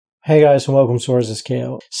Hey guys, and welcome to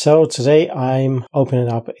RZScale. So today I'm opening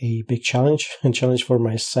up a big challenge for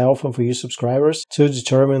myself and for you subscribers to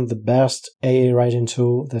determine the best AI writing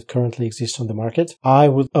tool that currently exists on the market. I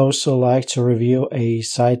would also like to review a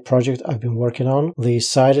side project I've been working on. The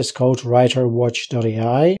site is called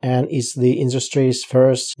WriterWatch.ai and it's the industry's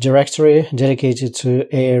first directory dedicated to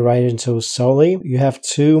AI writing tools solely. You have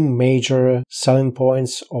two major selling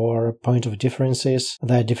points or point of differences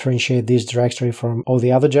that differentiate this directory from all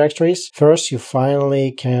the other directories. First, you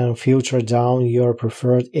finally can filter down your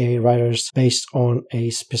preferred AI writers based on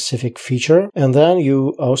a specific feature. And then you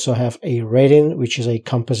also have a rating, which is a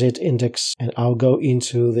composite index, and I'll go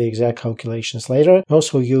into the exact calculations later.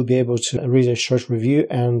 Also, you'll be able to read a short review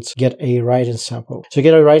and get a writing sample. To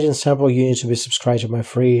get a writing sample, you need to be subscribed to my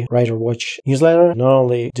free Writer Watch newsletter. Not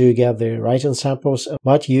only do you get the writing samples,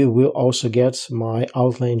 but you will also get my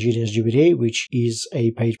Outline Genius GPT, which is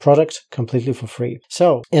a paid product completely for free.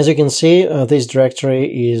 So, as you can see, this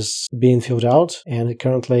directory is being filled out, and it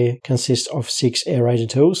currently consists of 6 AI writing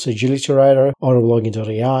tools: Agility Writer,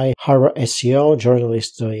 Autoblogging.ai, Harbor SEO,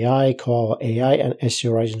 Journalist.ai, Koala AI, and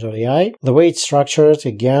SEO Writing.ai. The way it's structured,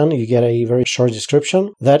 again, you get a very short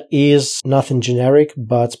description that is nothing generic,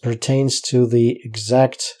 but pertains to the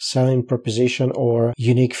exact selling proposition or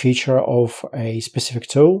unique feature of a specific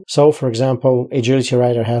tool. So, for example, Agility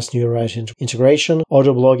Writer has neural writing integration,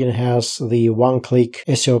 Autoblogging has the one-click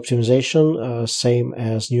SEO optimization, same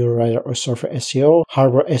as NeuroWriter or Surfer SEO.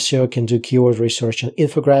 Harbor SEO can do keyword research and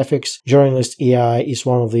infographics. Journalist AI is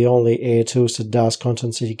one of the only AI tools that does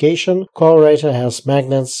content syndication. Koala Writer has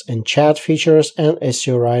magnets and chat features, and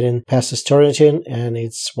SEO Writing passes Turnitin, and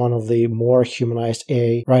it's one of the more humanized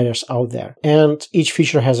AI writers out there. And each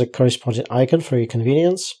feature has a corresponding icon for your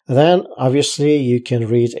convenience. Then, obviously, you can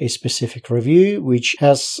read a specific review, which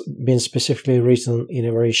has been specifically written in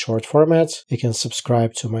a very short format. You can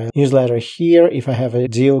subscribe to my newsletter here. If I have a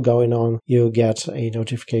deal going on, you'll get a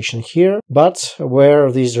notification here. But where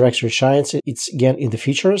this directory shines, it's again in the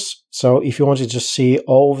features. So if you wanted to see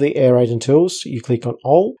all the AI writing tools, you click on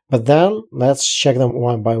all. But then let's check them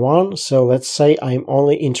one by one. So let's say I'm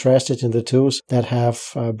only interested in the tools that have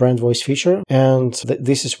brand voice feature, and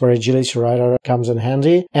this is where Agility Writer comes in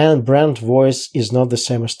handy. And brand voice is not the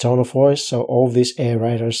same as tone of voice, so all these AI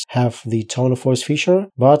writers have the tone of voice feature.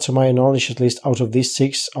 But to my knowledge, at least out of these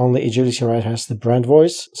 6, only Agility Writer has the brand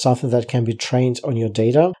voice, something that can be trained on your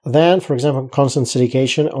data. Then, for example, content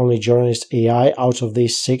syndication, only Journalist AI out of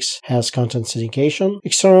these 6 has content syndication.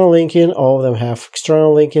 External linking, all of them have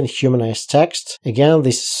external linking. Humanized text, again,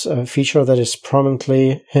 this is a feature that is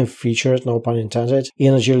prominently featured, no pun intended,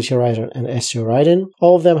 in Agility Writer and SEO Writing.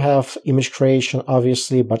 All of them have image creation,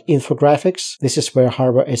 obviously, but infographics, this is where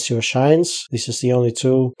Harbor SEO shines. This is the only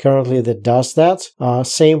tool currently that does that.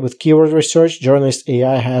 Same with keyword research. Journalist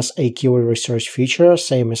AI has a keyword research feature,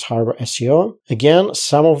 same as Harbor SEO. Again,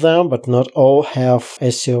 some of them, but not all, have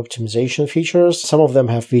SEO optimization features. Some of them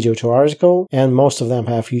have video to article, and most of them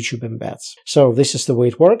have YouTube embeds. So this is the way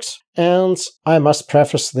it works. And I must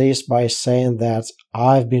preface this by saying that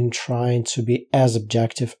I've been trying to be as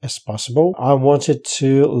objective as possible. I wanted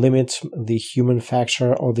to limit the human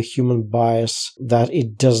factor or the human bias that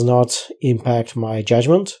it does not impact my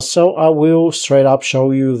judgment. So I will straight up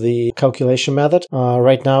show you the calculation method.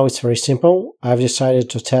 Right now it's very simple. I've decided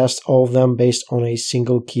to test all of them based on a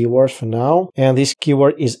single keyword for now. And this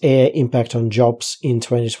keyword is AI impact on jobs in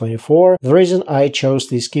 2024. The reason I chose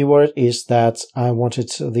this keyword is that I wanted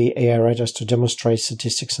the AI writers to demonstrate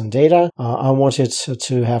statistics and data. I wanted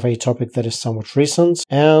to have a topic that is somewhat recent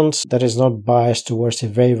and that is not biased towards a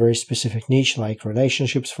very, very specific niche like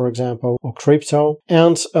relationships, for example, or crypto.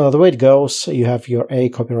 And the way it goes, you have your AI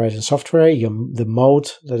copywriting software, the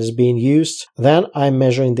mode that is being used. Then I'm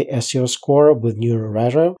measuring the SEO score with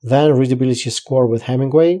NeuroWriter, then readability score with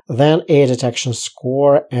Hemingway, then AI detection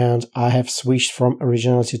score, and I have switched from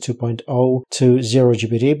Originality 2.0 to Zero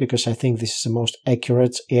GPT because I think this is the most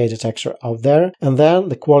accurate AI detector out there. And then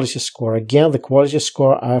the quality score. Again, the quality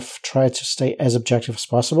score, I've tried to stay as objective as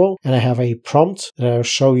possible, and I have a prompt that I'll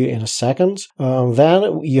show you in a second.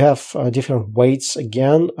 Then you have different weights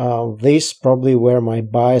again. This probably where my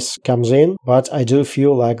bias comes in, but I do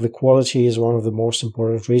feel like the quality is one of the most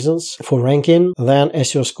important reasons for ranking. Then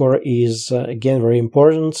SEO score is again very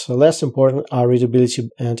important. Less important are readability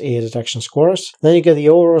and AI detection scores. Then you get the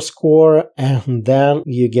overall score, and then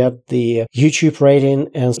you get the YouTube rating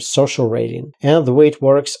and social rating. And the way it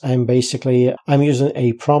works, I'm using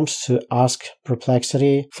a prompt to ask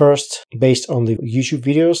Perplexity first based on the YouTube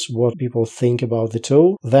videos, what people think about the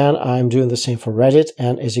tool. Then I'm doing the same for Reddit,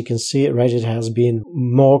 and as you can see, Reddit has been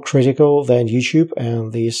more critical than YouTube,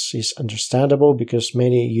 and this is understandable because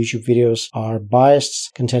many YouTube videos are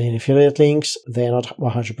biased, containing affiliate links. They're not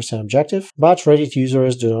 100% objective, but Reddit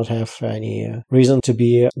users do not have any reason to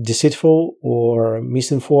be deceitful or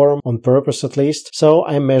misinformed on purpose, at least. So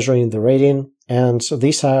I'm measuring the rating. And so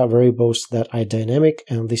these are variables that are dynamic,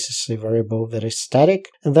 and this is a variable that is static.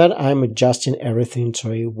 And then I'm adjusting everything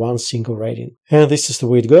to a one single rating. And this is the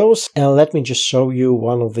way it goes. And let me just show you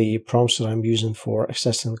one of the prompts that I'm using for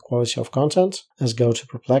assessing the quality of content. Let's go to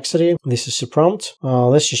Perplexity. This is the prompt.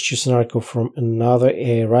 Let's just choose an article from another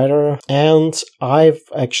AI writer. And I've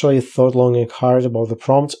actually thought long and hard about the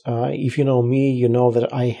prompt. If you know me, you know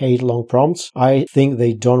that I hate long prompts. I think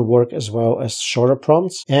they don't work as well as shorter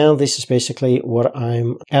prompts. And this is basically what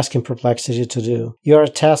I'm asking Perplexity to do. You are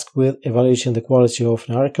tasked with evaluating the quality of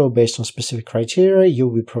an article based on specific criteria. You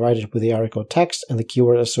will be provided with the article text and the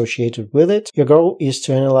keyword associated with it. Your goal is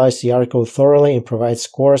to analyze the article thoroughly and provide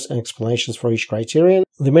scores and explanations for each criterion.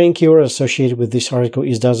 The main keyword associated with this article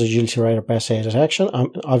is, does Agility Writer pass AI detection?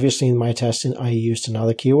 Obviously, in my testing, I used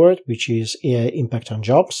another keyword, which is AI impact on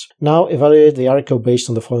jobs. Now, evaluate the article based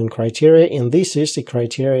on the following criteria, and this is the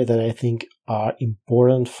criteria that I think are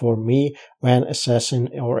important for me when assessing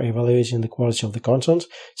or evaluating the quality of the content.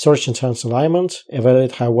 Search intent alignment,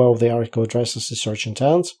 evaluate how well the article addresses the search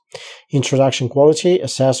intent. Introduction quality,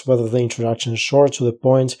 assess whether the introduction is short, to the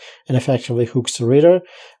point, and effectively hooks the reader,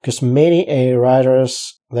 because many AI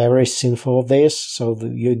writers, they're very sinful of this, so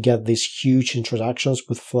you get these huge introductions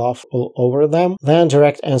with fluff all over them. Then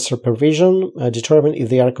direct answer provision, determine if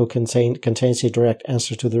the article contains a direct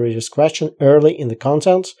answer to the reader's question early in the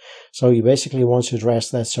content. So you basically want to address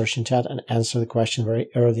that search intent and answer the question very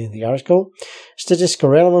early in the article. Statistical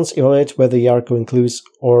relevance, evaluate whether the article includes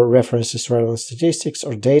or references relevant statistics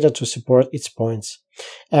or data to support its points.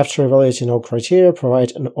 After evaluating all criteria,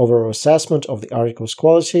 provide an overall assessment of the article's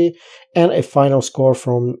quality and a final score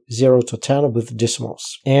from 0 to 10 with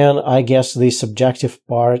decimals. And I guess the subjective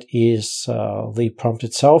part is the prompt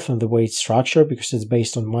itself and the way it's structured, because it's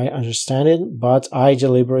based on my understanding, but I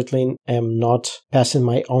deliberately am not passing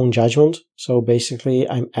my own judgment. So basically,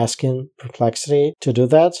 I'm asking Perplexity to do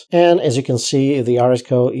that. And as you can see, the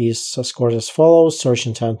article is scored as follows: search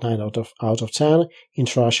intent 9 out of 10,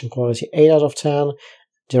 introduction quality 8 out of 10,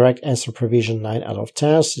 direct answer provision 9 out of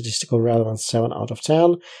 10, statistical relevance 7 out of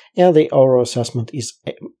 10, and the overall assessment is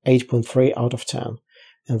 8.3 out of 10.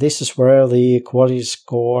 And this is where the quality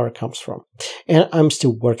score comes from. And I'm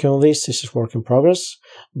still working on this. This is work in progress.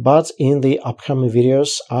 But in the upcoming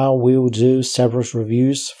videos, I will do several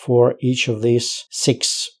reviews for each of these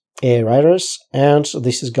 6 AI writers, and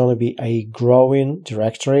this is going to be a growing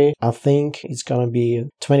directory. I think it's going to be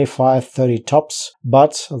 25-30 tops,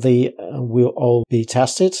 but they will all be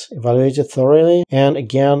tested, evaluated thoroughly. And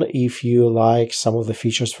again, if you like some of the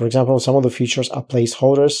features, for example, some of the features are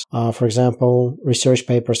placeholders, for example, research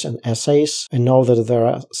papers and essays. I know that there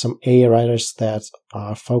are some AI writers that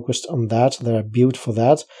are focused on that are built for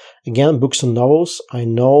that. Again, books and novels. I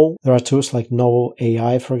know there are tools like Novel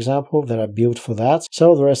AI, for example, that are built for that.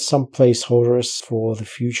 So there are some placeholders for the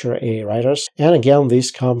future AI writers. And again,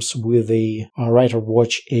 this comes with the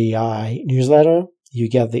WriterWatch AI newsletter. You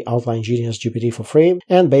get the Outline Genius GPT for free.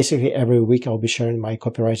 And basically every week I'll be sharing my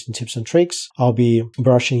copywriting tips and tricks. I'll be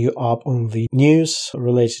brushing you up on the news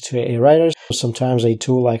related to AI writers. Sometimes a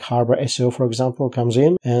tool like Harbor SEO, for example, comes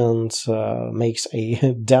in and makes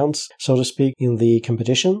a dent, so to speak, in the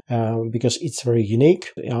competition because it's very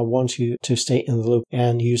unique. I want you to stay in the loop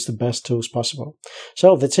and use the best tools possible.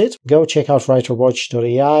 So that's it. Go check out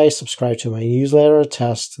WriterWatch.ai, subscribe to my newsletter,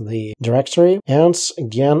 test the directory. And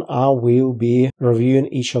again, I will be reviewing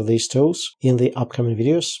each of these tools in the upcoming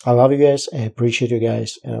videos. I love you guys. I appreciate you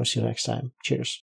guys, and I'll see you next time. Cheers.